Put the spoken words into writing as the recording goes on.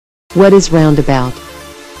What is roundabout?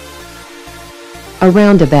 A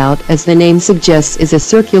roundabout, as the name suggests, is a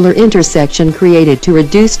circular intersection created to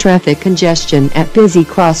reduce traffic congestion at busy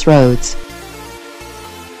crossroads.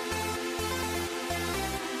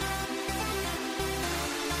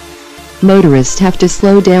 Motorists have to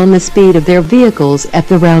slow down the speed of their vehicles at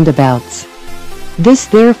the roundabouts. This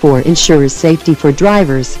therefore ensures safety for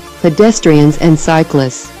drivers, pedestrians and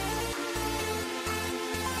cyclists.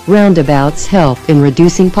 Roundabouts help in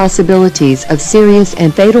reducing possibilities of serious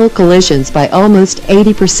and fatal collisions by almost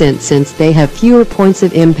 80% since they have fewer points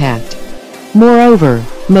of impact. Moreover,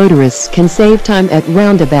 motorists can save time at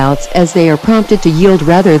roundabouts as they are prompted to yield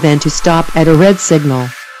rather than to stop at a red signal.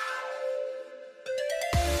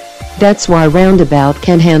 That's why roundabout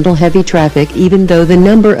can handle heavy traffic even though the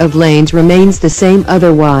number of lanes remains the same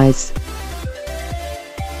otherwise.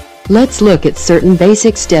 Let's look at certain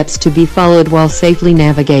basic steps to be followed while safely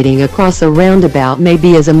navigating across a roundabout,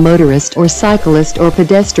 maybe as a motorist or cyclist or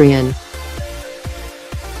pedestrian.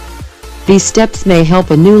 These steps may help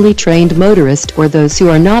a newly trained motorist or those who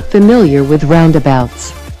are not familiar with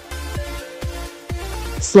roundabouts.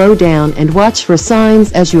 Slow down and watch for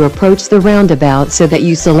signs as you approach the roundabout so that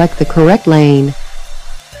you select the correct lane.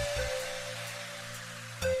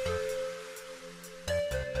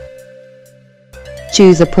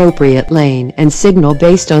 Choose appropriate lane and signal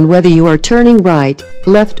based on whether you are turning right,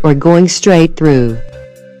 left or going straight through.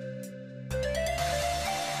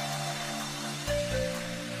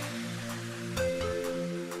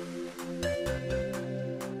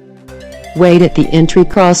 Wait at the entry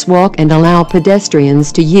crosswalk and allow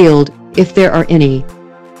pedestrians to yield, if there are any.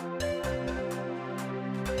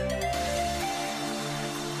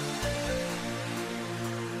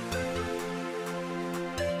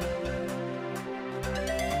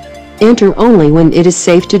 Enter only when it is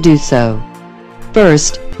safe to do so.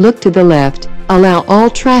 First, look to the left, allow all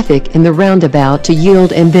traffic in the roundabout to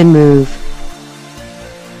yield and then move.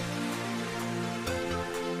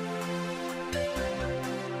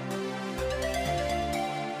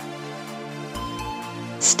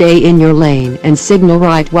 Stay in your lane and signal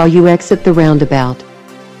right while you exit the roundabout.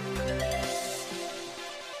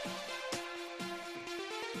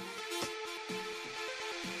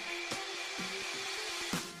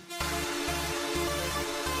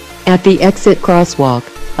 At the exit crosswalk,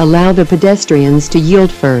 allow the pedestrians to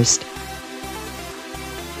yield first.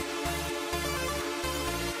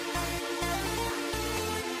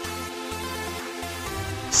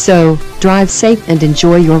 So, drive safe and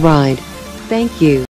enjoy your ride. Thank you.